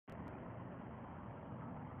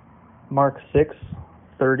Mark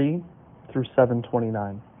 6:30 through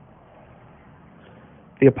 7:29.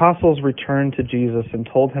 The apostles returned to Jesus and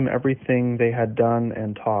told him everything they had done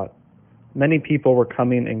and taught. Many people were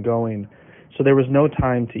coming and going, so there was no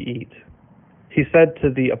time to eat. He said to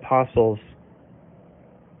the apostles,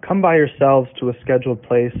 "Come by yourselves to a scheduled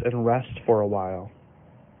place and rest for a while."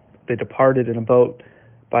 They departed in a boat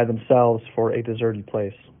by themselves for a deserted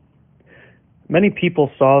place. Many people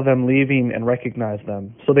saw them leaving and recognized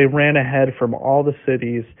them, so they ran ahead from all the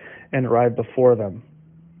cities and arrived before them.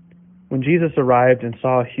 When Jesus arrived and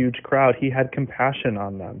saw a huge crowd, he had compassion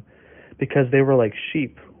on them, because they were like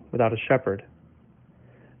sheep without a shepherd.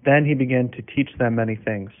 Then he began to teach them many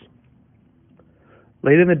things.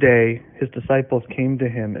 Late in the day, his disciples came to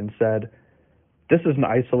him and said, "This is an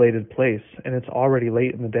isolated place, and it's already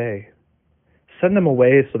late in the day. Send them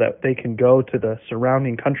away so that they can go to the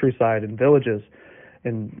surrounding countryside and villages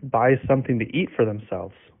and buy something to eat for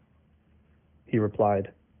themselves." He replied,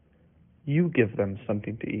 "You give them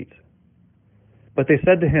something to eat." But they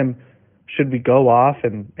said to him, "Should we go off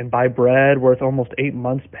and buy bread worth almost 8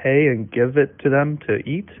 months' pay and give it to them to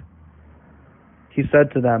eat?" He said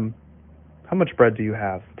to them, "How much bread do you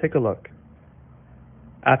have? Take a look."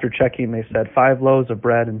 After checking, they said, 5 loaves of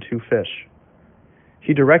bread and 2 fish.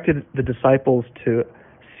 He directed the disciples to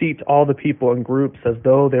seat all the people in groups as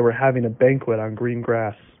though they were having a banquet on green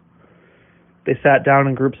grass. They sat down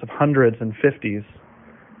in groups of hundreds and 50s.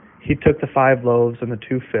 He took the 5 loaves and the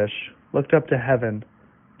 2 fish, looked up to heaven,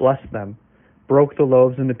 blessed them, broke the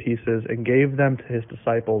loaves into pieces, and gave them to his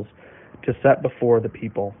disciples to set before the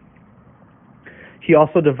people. He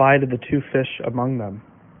also divided the 2 fish among them.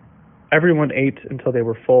 Everyone ate until they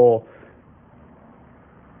were full.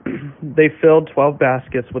 They filled 12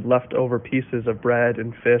 baskets with leftover pieces of bread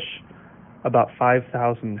and fish. About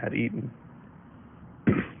 5,000 had eaten.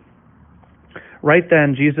 Right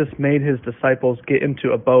then, Jesus made his disciples get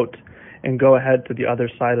into a boat and go ahead to the other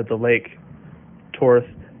side of the lake, toward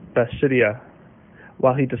Bethsaida,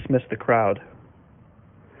 while he dismissed the crowd.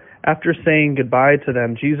 After saying goodbye to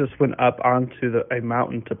them, Jesus went up onto a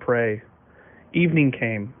mountain to pray. Evening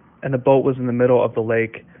came, and the boat was in the middle of the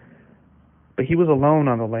lake, but he was alone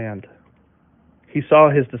on the land. He saw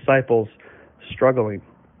his disciples struggling.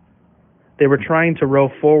 They were trying to row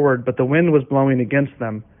forward, but the wind was blowing against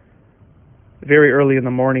them. Very early in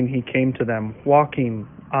the morning, he came to them, walking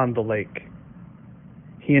on the lake.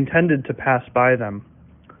 He intended to pass by them.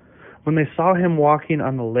 When they saw him walking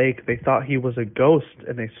on the lake, they thought he was a ghost,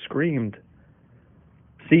 and they screamed.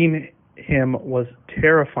 Seeing him was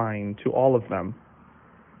terrifying to all of them.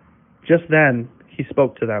 Just then, he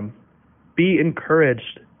spoke to them. "Be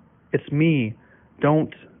encouraged. It's me.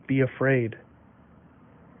 Don't be afraid."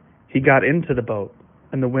 He got into the boat,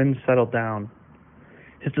 and the wind settled down.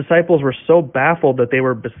 His disciples were so baffled that they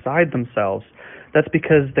were beside themselves. That's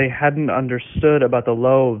because they hadn't understood about the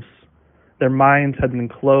loaves. Their minds had been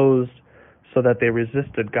closed so that they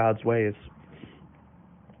resisted God's ways.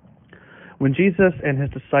 When Jesus and his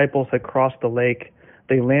disciples had crossed the lake,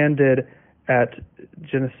 they landed at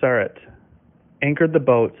Gennesaret, anchored the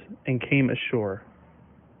boat, and came ashore.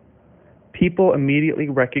 People immediately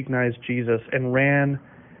recognized Jesus and ran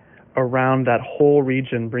around that whole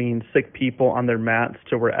region, bringing sick people on their mats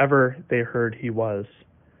to wherever they heard he was.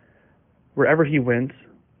 Wherever he went,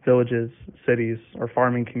 villages, cities, or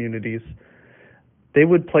farming communities, they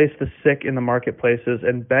would place the sick in the marketplaces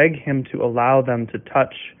and beg him to allow them to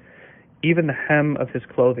touch even the hem of his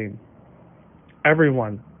clothing.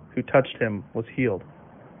 Everyone who touched him was healed.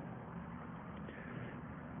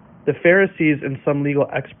 The Pharisees and some legal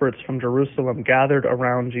experts from Jerusalem gathered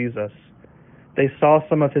around Jesus. They saw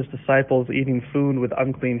some of his disciples eating food with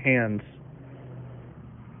unclean hands.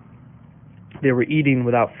 They were eating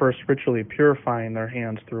without first ritually purifying their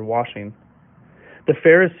hands through washing. The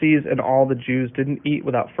Pharisees and all the Jews didn't eat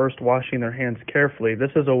without first washing their hands carefully.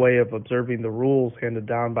 This is a way of observing the rules handed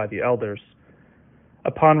down by the elders.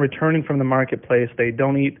 Upon returning from the marketplace, they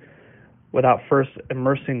don't eat without first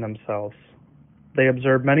immersing themselves. They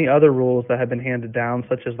observe many other rules that have been handed down,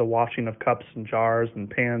 such as the washing of cups and jars and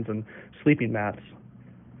pans and sleeping mats.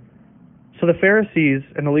 So the Pharisees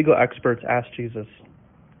and the legal experts asked Jesus,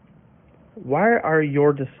 "Why are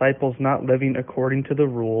your disciples not living according to the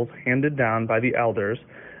rules handed down by the elders,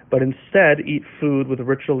 but instead eat food with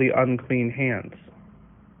ritually unclean hands?"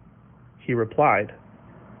 He replied,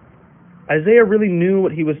 "Isaiah really knew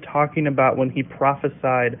what he was talking about when he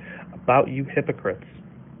prophesied about you hypocrites.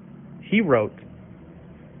 He wrote,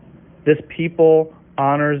 'This people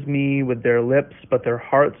honors me with their lips, but their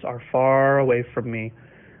hearts are far away from me.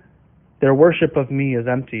 Their worship of me is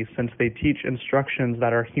empty, since they teach instructions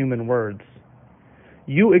that are human words.'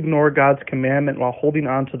 You ignore God's commandment while holding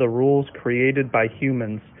on to the rules created by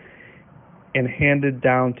humans and handed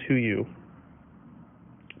down to you.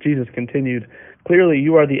 Jesus continued, clearly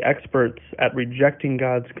you are the experts at rejecting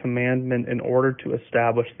God's commandment in order to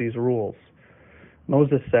establish these rules.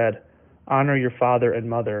 Moses said, honor your father and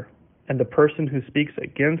mother, and the person who speaks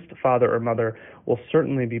against father or mother will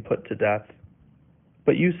certainly be put to death.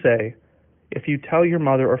 But you say, if you tell your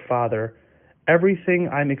mother or father, everything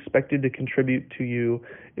I'm expected to contribute to you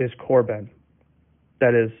is korban,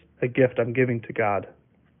 that is, a gift I'm giving to God,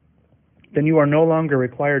 then you are no longer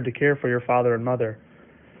required to care for your father and mother.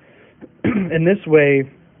 In this way,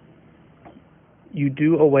 you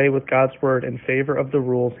do away with God's word in favor of the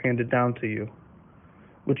rules handed down to you,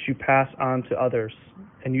 which you pass on to others,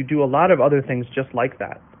 and you do a lot of other things just like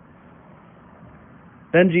that.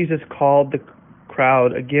 Then Jesus called the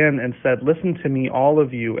crowd again and said, listen to me, all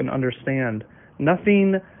of you, and understand.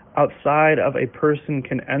 Nothing outside of a person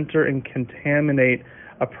can enter and contaminate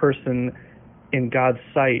a person in God's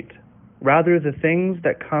sight. Rather, the things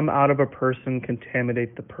that come out of a person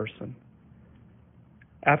contaminate the person.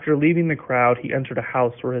 After leaving the crowd, he entered a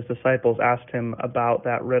house where his disciples asked him about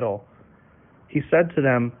that riddle. He said to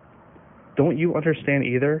them, don't you understand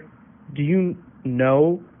either? Do you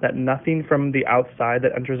know that nothing from the outside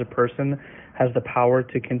that enters a person has the power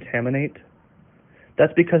to contaminate?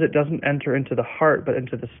 That's because it doesn't enter into the heart, but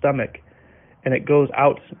into the stomach, and it goes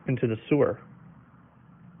out into the sewer.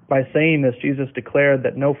 By saying this, Jesus declared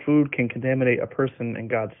that no food can contaminate a person in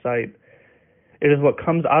God's sight. It is what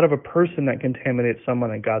comes out of a person that contaminates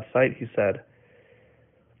someone in God's sight, he said.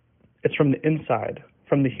 It's from the inside,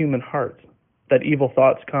 from the human heart, that evil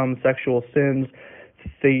thoughts come, sexual sins,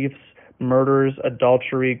 thefts, murders,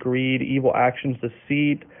 adultery, greed, evil actions,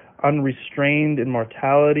 deceit, unrestrained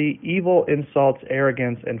immorality, evil insults,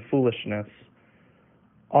 arrogance, and foolishness.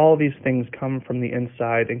 All these things come from the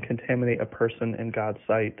inside and contaminate a person in God's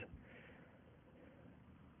sight.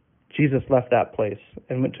 Jesus left that place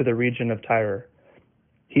and went to the region of Tyre.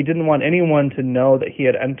 He didn't want anyone to know that he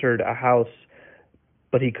had entered a house,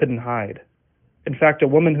 but he couldn't hide. In fact, a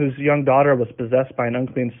woman whose young daughter was possessed by an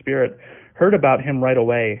unclean spirit heard about him right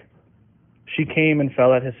away. She came and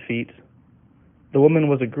fell at his feet. The woman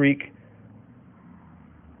was a Greek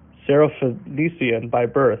Syrophoenician by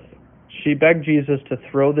birth. She begged Jesus to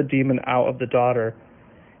throw the demon out of the daughter.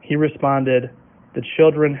 He responded, the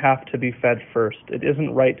children have to be fed first. It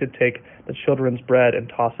isn't right to take the children's bread and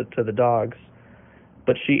toss it to the dogs.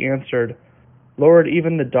 But she answered, Lord,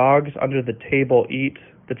 even the dogs under the table eat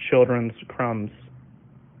the children's crumbs.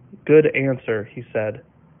 Good answer, he said.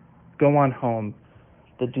 Go on home.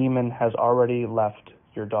 The demon has already left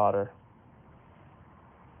your daughter.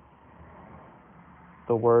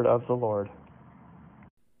 The word of the Lord.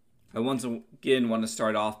 I once again want to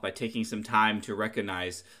start off by taking some time to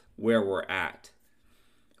recognize where we're at.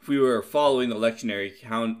 If we were following the lectionary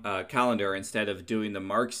calendar instead of doing the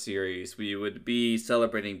Mark series, we would be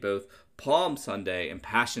celebrating both Palm Sunday and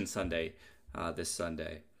Passion Sunday this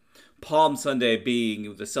Sunday. Palm Sunday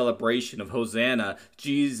being the celebration of Hosanna,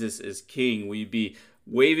 Jesus is King. We'd be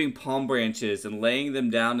waving palm branches and laying them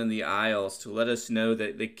down in the aisles to let us know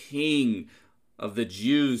that the King of the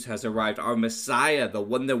Jews has arrived. Our Messiah, the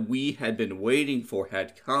one that we had been waiting for,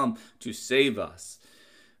 had come to save us.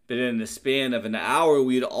 But in the span of an hour,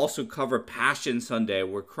 we'd also cover Passion Sunday,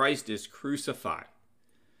 where Christ is crucified,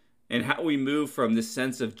 and how we move from this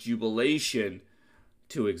sense of jubilation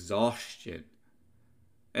to exhaustion.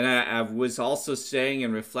 And I was also saying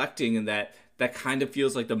and reflecting in that kind of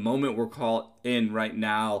feels like the moment we're caught in right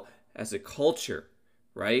now as a culture,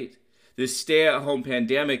 right? This stay-at-home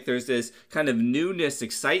pandemic, there's this kind of newness,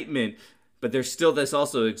 excitement, but there's still this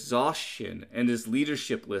also exhaustion and this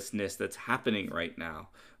leadershiplessness that's happening right now.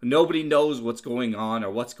 Nobody knows what's going on or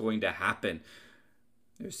what's going to happen.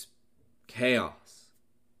 There's chaos.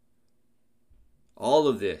 All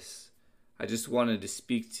of this, I just wanted to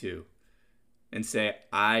speak to and say,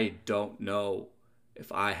 I don't know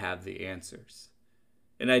if I have the answers.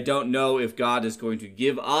 And I don't know if God is going to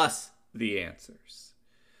give us the answers.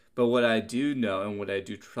 But what I do know and what I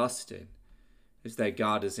do trust in is that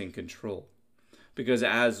God is in control. Because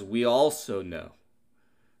as we also know,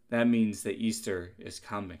 that means that Easter is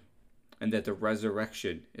coming and that the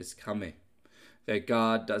resurrection is coming. That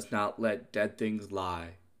God does not let dead things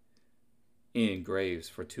lie in graves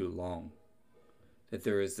for too long. That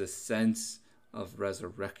there is this sense of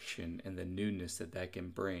resurrection and the newness that can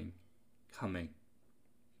bring coming.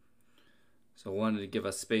 So I wanted to give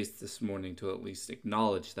us space this morning to at least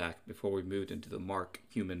acknowledge that before we moved into the Mark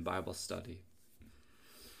Human Bible Study.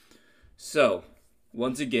 So,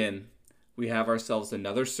 once again, we have ourselves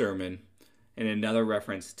another sermon, and another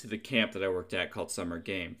reference to the camp that I worked at called Summer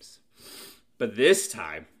Games. But this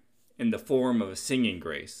time, in the form of a singing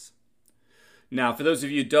grace. Now, for those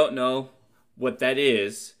of you who don't know what that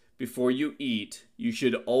is, before you eat, you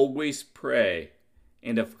should always pray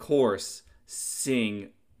and, of course, sing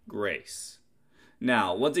grace.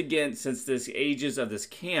 Now, once again, since the ages of this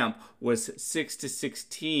camp was 6 to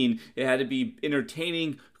 16, it had to be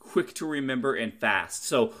entertaining, quick to remember, and fast.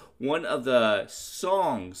 So one of the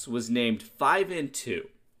songs was named 5 and 2.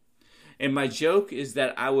 And my joke is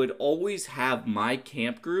that I would always have my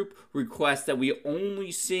camp group request that we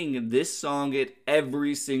only sing this song at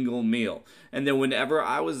every single meal. And then whenever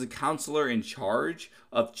I was the counselor in charge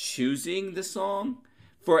of choosing the song,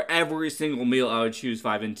 for every single meal I would choose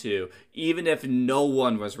 5 and 2, even if no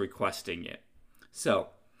one was requesting it. So,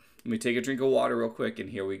 let me take a drink of water real quick,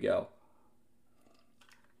 and here we go.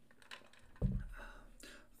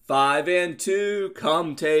 5 and 2,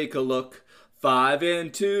 come take a look. 5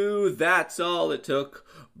 and 2, that's all it took.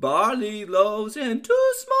 Barley loaves and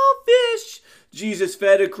 2 small fish. Jesus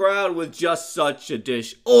fed a crowd with just such a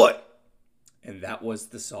dish. Oi! And that was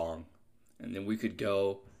the song. And then we could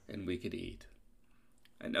go and we could eat.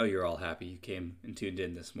 I know you're all happy you came and tuned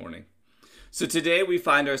in this morning. So today we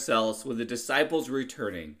find ourselves with the disciples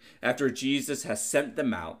returning after Jesus has sent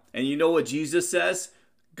them out. And you know what Jesus says?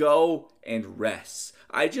 Go and rest.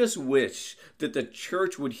 I just wish that the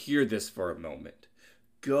church would hear this for a moment.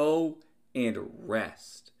 Go and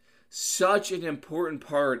rest. Such an important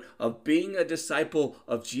part of being a disciple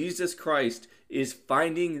of Jesus Christ is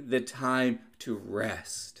finding the time to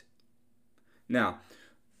rest. Now,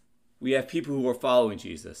 we have people who are following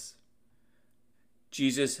Jesus.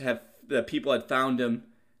 The people had found him,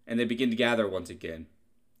 and they begin to gather once again.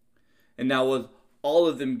 And now with all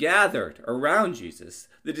of them gathered around Jesus,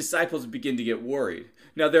 the disciples begin to get worried.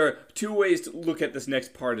 Now there are 2 ways to look at this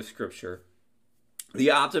next part of Scripture. The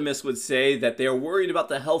optimist would say that they are worried about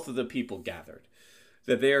the health of the people gathered,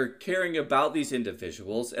 that they are caring about these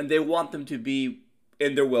individuals, and they want them to be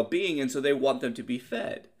in their well-being, and so they want them to be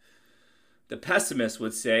fed. The pessimist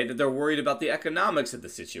would say that they're worried about the economics of the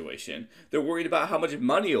situation. They're worried about how much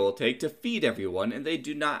money it will take to feed everyone, and they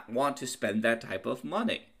do not want to spend that type of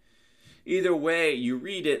money. Either way you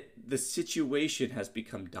read it, the situation has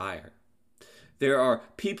become dire. There are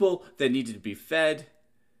people that need to be fed,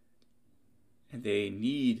 and they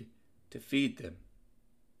need to feed them.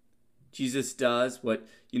 Jesus does what,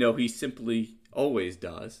 he simply always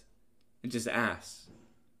does, and just asks,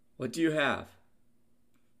 what do you have?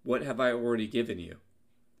 What have I already given you?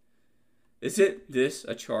 Isn't this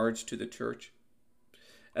a charge to the church?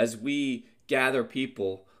 As we gather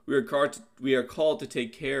people, we are called to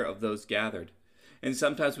take care of those gathered. And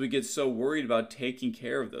sometimes we get so worried about taking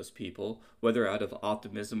care of those people, whether out of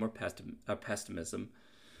optimism or pessimism,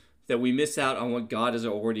 that we miss out on what God has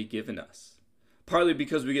already given us. Partly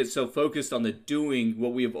because we get so focused on the doing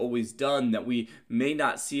what we have always done that we may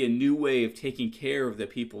not see a new way of taking care of the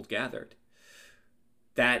people gathered.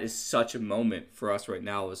 That is such a moment for us right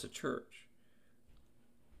now as a church.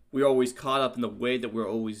 We're always caught up in the way that we're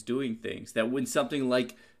always doing things, that when something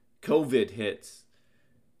like COVID hits,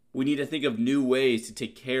 we need to think of new ways to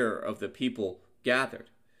take care of the people gathered.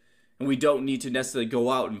 And we don't need to necessarily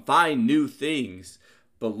go out and find new things,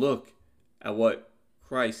 but look at what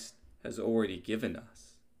Christ has already given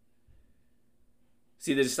us.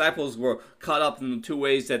 See, the disciples were caught up in the 2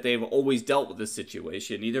 ways that they've always dealt with this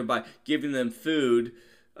situation, either by giving them food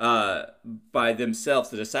by themselves,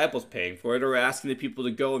 the disciples paying for it, or asking the people to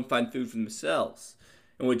go and find food for themselves.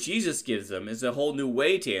 And what Jesus gives them is a whole new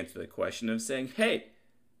way to answer the question of saying, hey,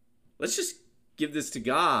 let's just give this to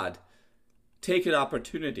God, take an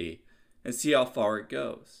opportunity, and see how far it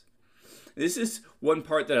goes. This is one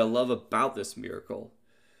part that I love about this miracle,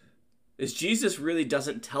 is Jesus really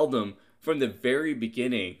doesn't tell them from the very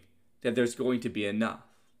beginning that there's going to be enough.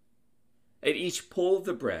 At each pull of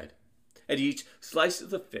the bread, at each slice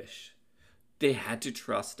of the fish, they had to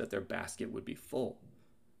trust that their basket would be full.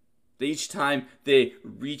 That each time they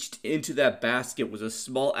reached into that basket was a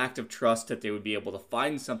small act of trust that they would be able to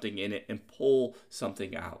find something in it and pull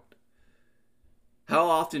something out. How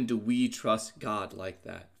often do we trust God like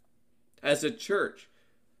that? As a church,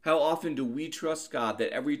 how often do we trust God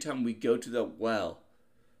that every time we go to the well,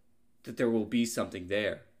 that there will be something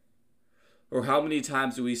there? Or how many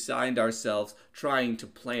times do we find ourselves trying to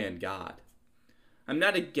plan God? I'm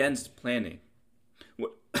not against planning.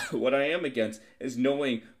 What I am against is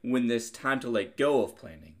knowing when there's time to let go of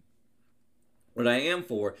planning. What I am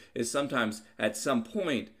for is sometimes at some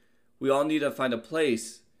point we all need to find a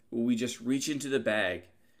place where we just reach into the bag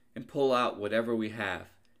and pull out whatever we have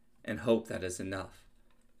and hope that is enough.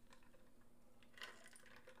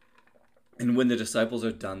 And when the disciples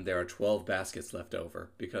are done, there are 12 baskets left over,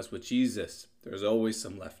 because with Jesus, there's always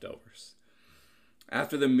some leftovers.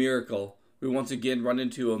 After the miracle, we once again run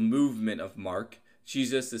into a movement of Mark.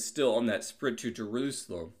 Jesus is still on that sprint to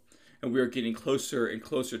Jerusalem, and we are getting closer and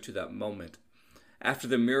closer to that moment. After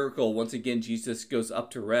the miracle, once again, Jesus goes up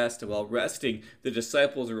to rest, and while resting, the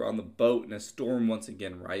disciples are on the boat, and a storm once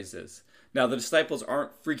again rises. Now, the disciples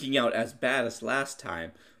aren't freaking out as bad as last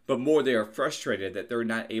time, but more they are frustrated that they're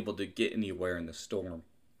not able to get anywhere in the storm.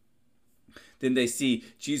 Then they see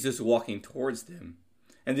Jesus walking towards them,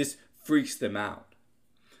 and this freaks them out.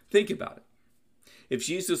 Think about it. If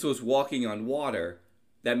Jesus was walking on water,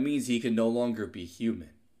 that means he could no longer be human,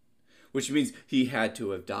 which means he had to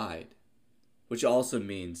have died, which also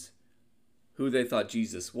means who they thought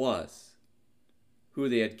Jesus was, who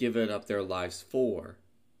they had given up their lives for,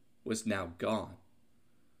 was now gone,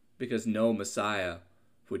 because no Messiah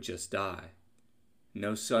would just die.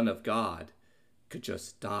 No Son of God could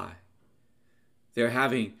just die. They're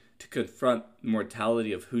having to confront the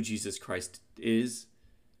mortality of who Jesus Christ is,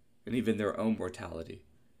 and even their own mortality.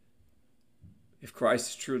 If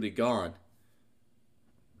Christ is truly gone,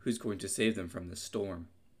 who's going to save them from the storm?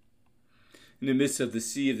 In the midst of the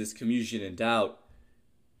sea of this confusion and doubt,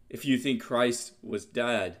 if you think Christ was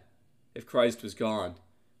dead, if Christ was gone,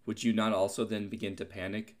 would you not also then begin to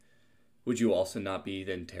panic? Would you also not be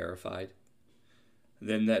then terrified?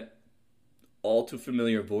 Then that all too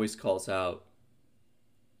familiar voice calls out,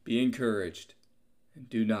 "Be encouraged and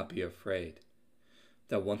do not be afraid."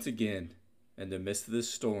 That once again, in the midst of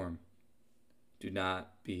this storm, do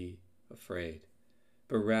not be afraid,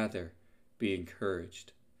 but rather be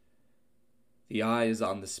encouraged. The eye is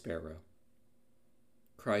on the sparrow.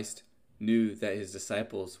 Christ knew that his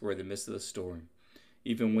disciples were in the midst of the storm,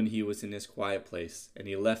 even when he was in his quiet place, and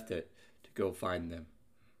he left it to go find them.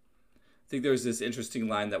 I think there's this interesting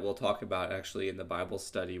line that we'll talk about actually in the Bible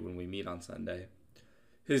study when we meet on Sunday.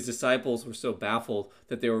 His disciples were so baffled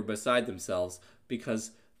that they were beside themselves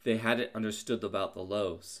because they hadn't understood about the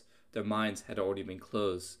loaves. Their minds had already been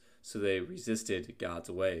closed, so they resisted God's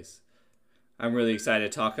ways. I'm really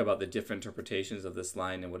excited to talk about the different interpretations of this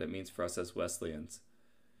line and what it means for us as Wesleyans.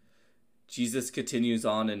 Jesus continues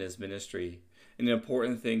on in his ministry. An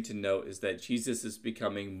important thing to note is that Jesus is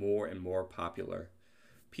becoming more and more popular.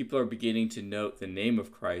 People are beginning to note the name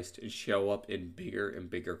of Christ and show up in bigger and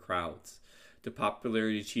bigger crowds. The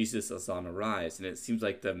popularity of Jesus is on a rise, and it seems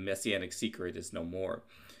like the messianic secret is no more.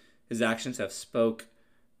 His actions have spoke,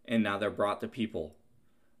 and now they're brought to people.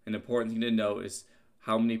 An important thing to note is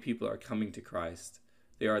how many people are coming to Christ.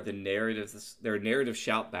 They're narrative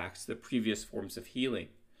shoutbacks to the previous forms of healing.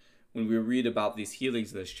 When we read about these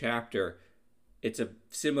healings in this chapter, it's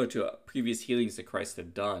similar to previous healings that Christ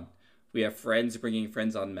had done. We have friends bringing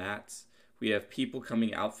friends on mats. We have people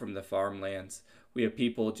coming out from the farmlands. We have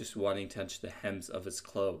people just wanting to touch the hems of his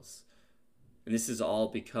clothes. And this is all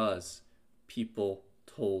because people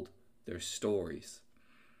told their stories.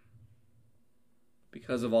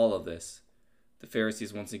 Because of all of this, the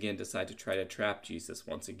Pharisees once again decide to try to trap Jesus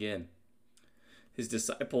once again. His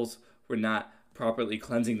disciples were not properly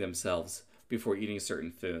cleansing themselves before eating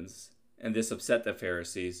certain foods, and this upset the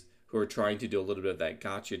Pharisees, who were trying to do a little bit of that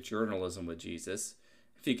gotcha journalism with Jesus.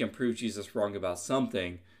 If you can prove Jesus wrong about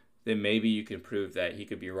something, then maybe you can prove that he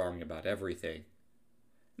could be wrong about everything.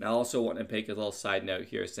 And I also want to make a little side note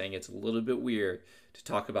here saying it's a little bit weird to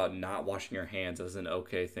talk about not washing your hands as an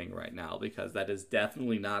okay thing right now, because that is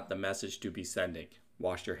definitely not the message to be sending.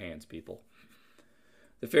 Wash your hands, people.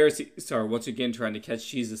 The Pharisees are once again trying to catch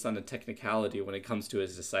Jesus on a technicality when it comes to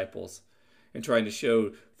his disciples, and trying to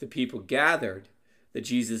show the people gathered that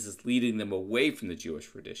Jesus is leading them away from the Jewish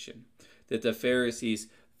tradition, that the Pharisees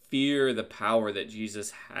fear the power that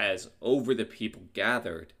Jesus has over the people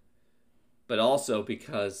gathered, but also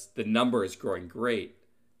because the number is growing great,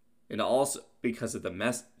 and also because of the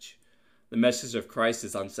message. The message of Christ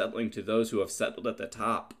is unsettling to those who have settled at the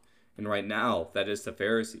top, and right now, that is the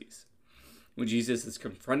Pharisees. When Jesus is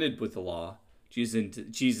confronted with the law,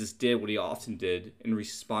 Jesus did what he often did and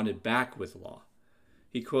responded back with law.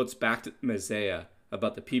 He quotes back to Isaiah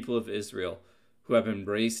about the people of Israel who have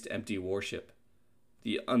embraced empty worship,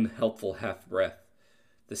 the unhelpful half-breath,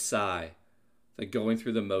 the sigh, the going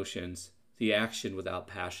through the motions, the action without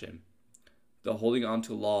passion, the holding on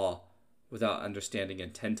to law without understanding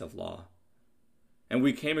intent of law. And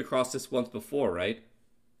we came across this once before, right?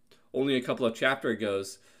 Only a couple of chapters ago,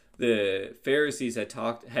 the Pharisees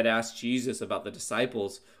had asked Jesus about the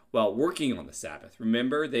disciples while working on the Sabbath.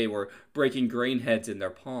 Remember, they were breaking grain heads in their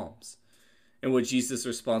palms. And what Jesus'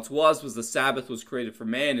 response was the Sabbath was created for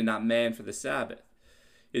man and not man for the Sabbath.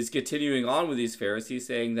 is continuing on with these Pharisees,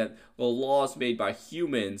 saying that the laws made by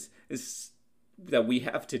humans that we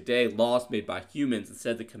have today, laws made by humans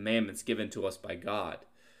instead of the commandments given to us by God.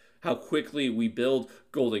 How quickly we build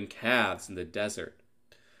golden calves in the desert.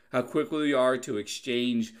 How quickly we are to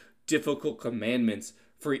exchange difficult commandments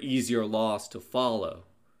for easier laws to follow.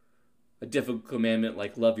 A difficult commandment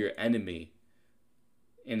like love your enemy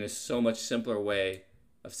in a so much simpler way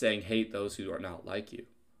of saying hate those who are not like you.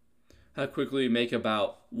 How quickly we make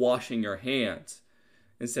about washing your hands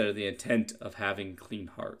instead of the intent of having clean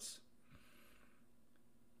hearts.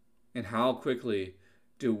 And how quickly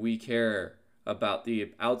do we care about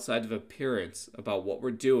the outside of appearance, about what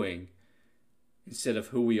we're doing, instead of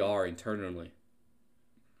who we are internally.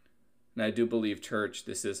 And I do believe, church,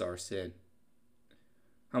 this is our sin.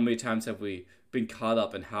 How many times have we been caught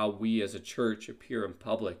up in how we as a church appear in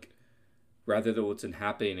public, rather than what's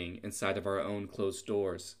happening inside of our own closed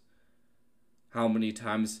doors? How many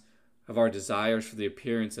times have our desires for the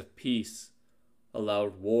appearance of peace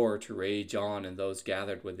allowed war to rage on in those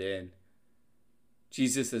gathered within?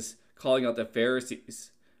 Jesus is calling out the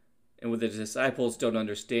Pharisees, and what the disciples don't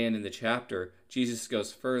understand in the chapter, Jesus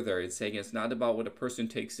goes further in saying it's not about what a person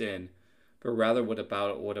takes in, but rather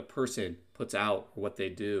about what a person puts out or what they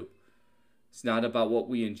do. It's not about what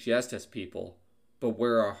we ingest as people, but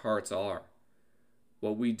where our hearts are.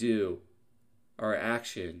 What we do, our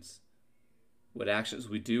actions, what actions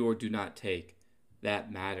we do or do not take,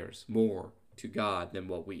 that matters more to God than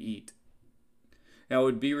what we eat. Now, it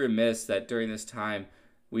would be remiss that during this time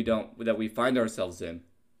that we find ourselves in,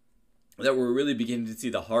 that we're really beginning to see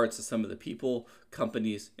the hearts of some of the people,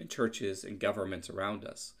 companies, and churches and governments around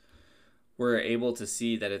us. We're able to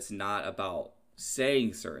see that it's not about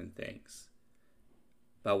saying certain things,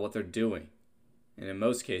 about what they're doing, and in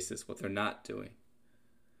most cases, what they're not doing.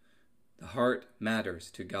 The heart matters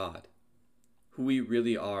to God. Who we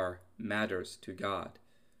really are matters to God.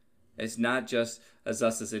 It's not just as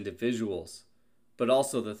us as individuals, but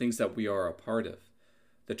also the things that we are a part of.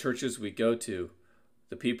 The churches we go to,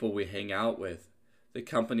 the people we hang out with, the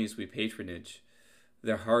companies we patronage,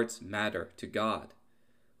 their hearts matter to God.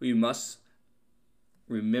 We must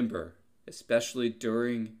remember, especially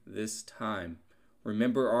during this time,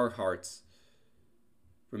 remember our hearts,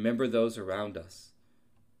 remember those around us,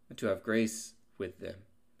 and to have grace with them,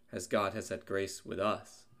 as God has had grace with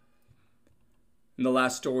us. And the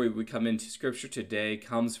last story we come into Scripture today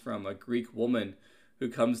comes from a Greek woman who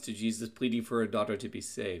comes to Jesus pleading for her daughter to be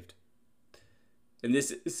saved. And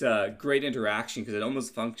this is a great interaction because it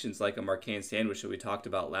almost functions like a Marquean sandwich that we talked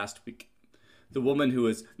about last week. The woman who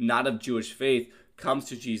is not of Jewish faith comes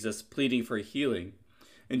to Jesus pleading for healing,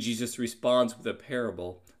 and Jesus responds with a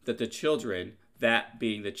parable that the children, that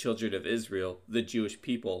being the children of Israel, the Jewish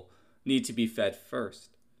people, need to be fed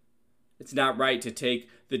first. It's not right to take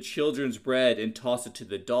the children's bread and toss it to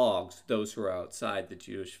the dogs, those who are outside the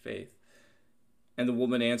Jewish faith. And the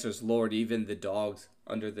woman answers, Lord, even the dogs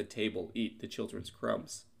under the table eat the children's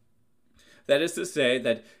crumbs. That is to say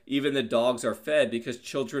that even the dogs are fed because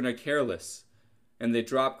children are careless and they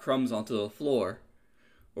drop crumbs onto the floor.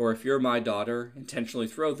 Or if you're my daughter, intentionally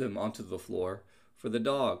throw them onto the floor for the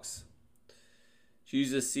dogs.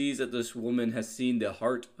 Jesus sees that this woman has seen the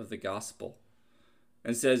heart of the gospel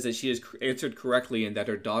and says that she has answered correctly and that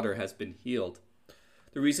her daughter has been healed.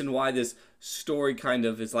 The reason why this story kind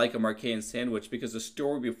of is like a Marquean sandwich, because the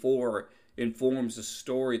story before informs the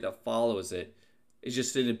story that follows it. It's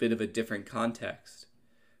just in a bit of a different context.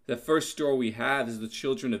 The first story we have is the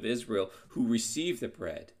children of Israel who receive the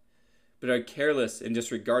bread, but are careless and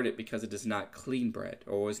disregard it because it is not clean bread,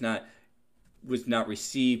 or was not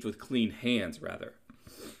received with clean hands, rather.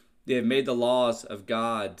 They have made the laws of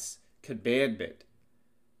God's commandment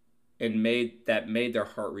and made their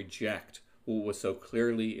heart reject what was so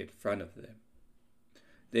clearly in front of them.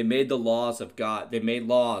 They made the laws of God. They made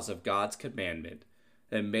laws of God's commandment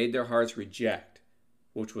that made their hearts reject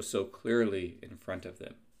which was so clearly in front of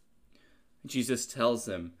them. Jesus tells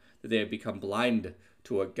them that they have become blind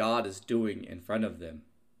to what God is doing in front of them.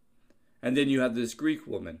 And then you have this Greek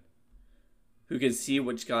woman who can see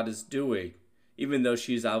what God is doing, even though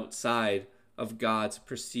she's outside of God's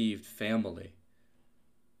perceived family.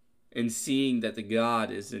 And seeing that the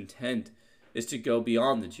God's intent is to go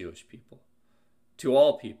beyond the Jewish people, to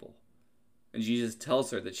all people. And Jesus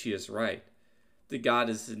tells her that she is right. That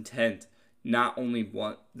God's intent, not only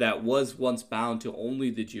one that was once bound to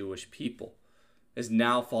only the Jewish people, is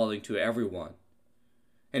now falling to everyone.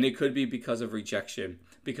 And it could be because of rejection,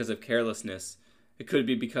 because of carelessness. It could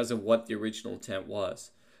be because of what the original intent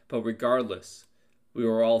was. But regardless, we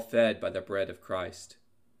were all fed by the bread of Christ.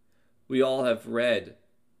 We all have read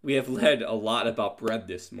We have read a lot about bread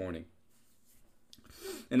this morning.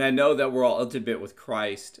 And I know that we're all intimate with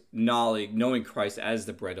Christ, knowing Christ as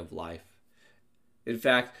the bread of life. In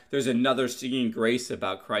fact, there's another singing grace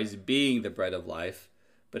about Christ being the bread of life,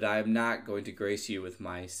 but I am not going to grace you with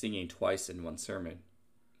my singing twice in one sermon.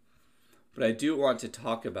 What I do want to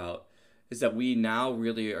talk about is that we now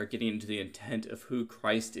really are getting into the intent of who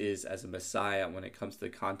Christ is as a Messiah when it comes to the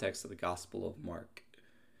context of the Gospel of Mark,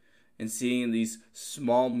 and seeing these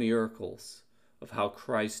small miracles of how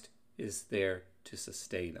Christ is there to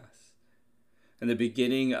sustain us. In the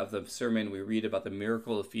beginning of the sermon, we read about the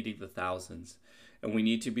miracle of feeding the thousands, and we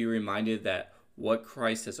need to be reminded that what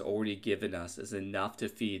Christ has already given us is enough to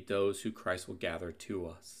feed those who Christ will gather to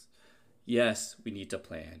us. Yes, we need to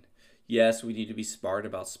plan. Yes, we need to be smart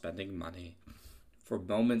about spending money for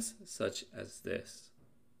moments such as this.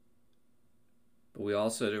 But we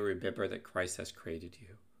also need to remember that Christ has created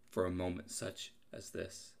you for a moment such as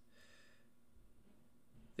this.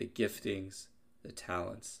 The giftings, the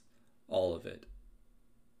talents, all of it.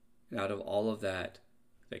 And out of all of that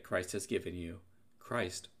Christ has given you,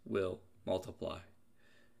 Christ will multiply.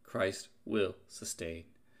 Christ will sustain.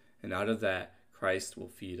 And out of that, Christ will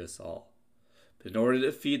feed us all. But in order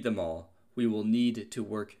to feed them all, we will need to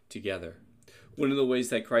work together. One of the ways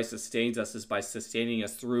that Christ sustains us is by sustaining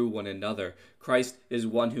us through one another. Christ is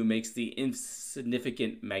one who makes the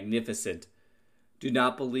insignificant magnificent. Do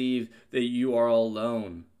not believe that you are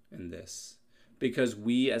alone in this, because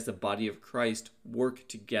we as the body of Christ work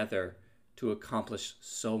together to accomplish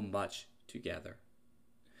so much together.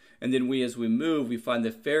 And then as we move, we find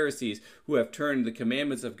the Pharisees who have turned the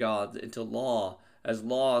commandments of God into law, as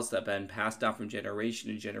laws that have been passed down from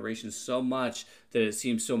generation to generation so much that it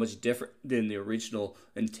seems so much different than the original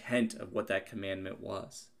intent of what that commandment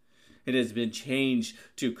was. It has been changed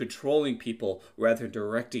to controlling people rather than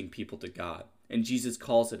directing people to God. And Jesus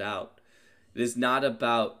calls it out. It is not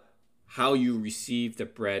about how you receive the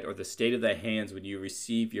bread or the state of the hands when you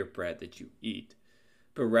receive your bread that you eat,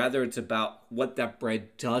 but rather it's about what that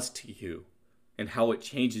bread does to you and how it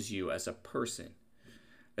changes you as a person.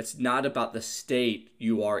 It's not about the state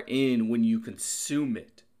you are in when you consume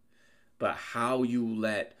it, but how you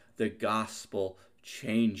let the gospel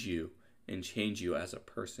change you and change you as a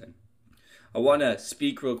person. I want to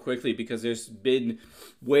speak real quickly because there's been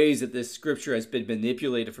ways that this scripture has been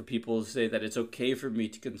manipulated for people to say that it's okay for me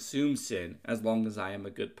to consume sin as long as I am a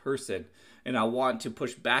good person. And I want to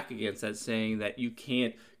push back against that, saying that you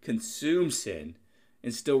can't consume sin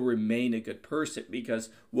and still remain a good person, because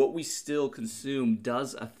what we still consume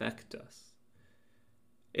does affect us.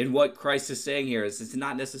 And what Christ is saying here is it's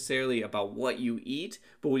not necessarily about what you eat,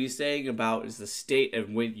 but what he's saying about is the state of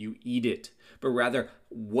when you eat it, but rather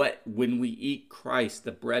when we eat Christ,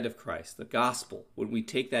 the bread of Christ, the gospel, when we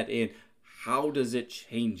take that in, how does it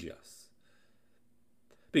change us?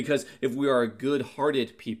 Because if we are a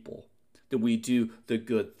good-hearted people, then we do the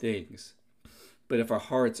good things. But if our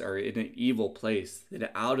hearts are in an evil place, then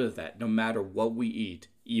out of that, no matter what we eat,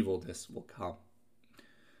 evilness will come.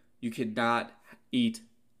 You cannot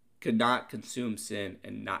consume sin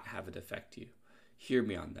and not have it affect you. Hear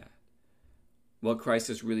me on that. What Christ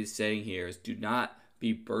is really saying here is do not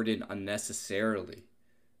be burdened unnecessarily.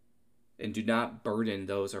 And do not burden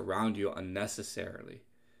those around you unnecessarily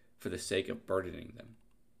for the sake of burdening them.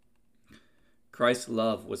 Christ's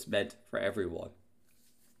love was meant for everyone.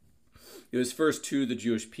 It was first to the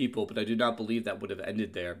Jewish people, but I do not believe that would have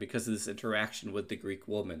ended there because of this interaction with the Greek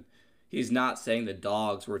woman. He's not saying the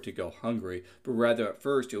dogs were to go hungry, but rather at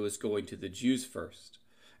first it was going to the Jews first.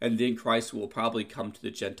 And then Christ will probably come to the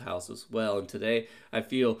Gentiles as well. And today I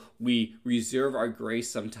feel we reserve our grace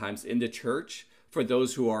sometimes in the church for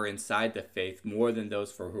those who are inside the faith more than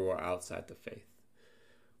those who are outside the faith.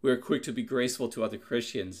 We are quick to be graceful to other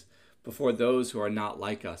Christians before those who are not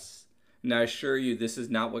like us. And I assure you, this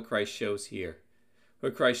is not what Christ shows here.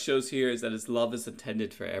 What Christ shows here is that his love is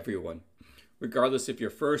intended for everyone. Regardless if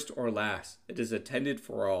you're first or last, it is intended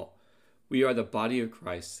for all. We are the body of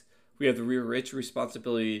Christ. We have the rich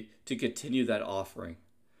responsibility to continue that offering.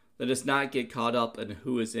 Let us not get caught up in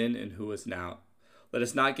who is in and who is out. Let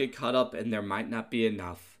us not get caught up in there might not be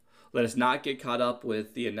enough. Let us not get caught up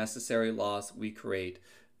with the unnecessary laws we create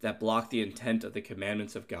that block the intent of the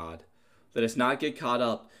commandments of God. Let us not get caught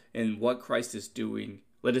up in what Christ is doing.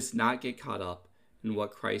 Let us not get caught up in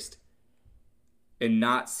what Christ and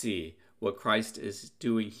not see what Christ is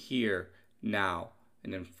doing here, now,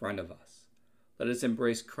 and in front of us. Let us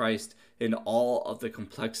embrace Christ in all of the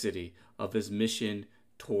complexity of his mission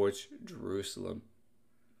towards Jerusalem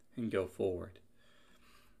and go forward.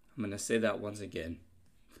 I'm going to say that once again.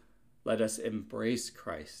 Let us embrace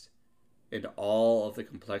Christ in all of the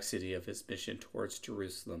complexity of his mission towards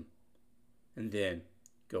Jerusalem, and then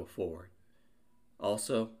go forward.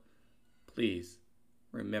 Also, please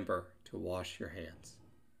remember to wash your hands.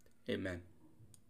 Amen.